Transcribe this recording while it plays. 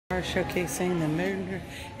Are showcasing the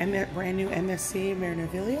brand new MSC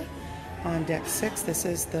MERAVIGLIA on deck 6. This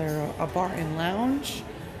is a bar and lounge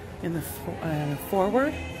in the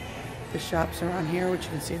forward. The shops are on here, which you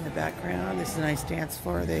can see in the background. This is a nice dance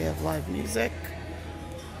floor. They have live music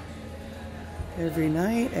every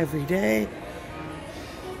night, every day.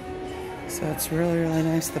 So it's really, really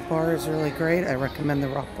nice. The bar is really great. I recommend the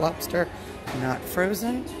Rock Lobster, not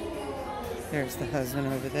frozen. There's the husband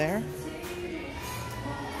over there.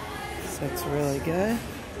 So it's really good.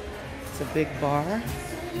 It's a big bar.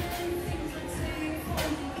 You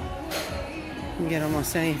can get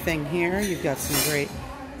almost anything here. You've got some great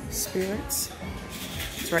spirits.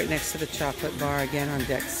 It's right next to the chocolate bar again on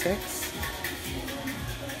deck 6.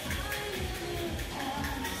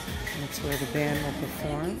 That's where the band will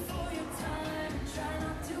perform.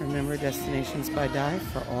 Remember, Destinations by Dive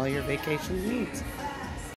for all your vacation needs.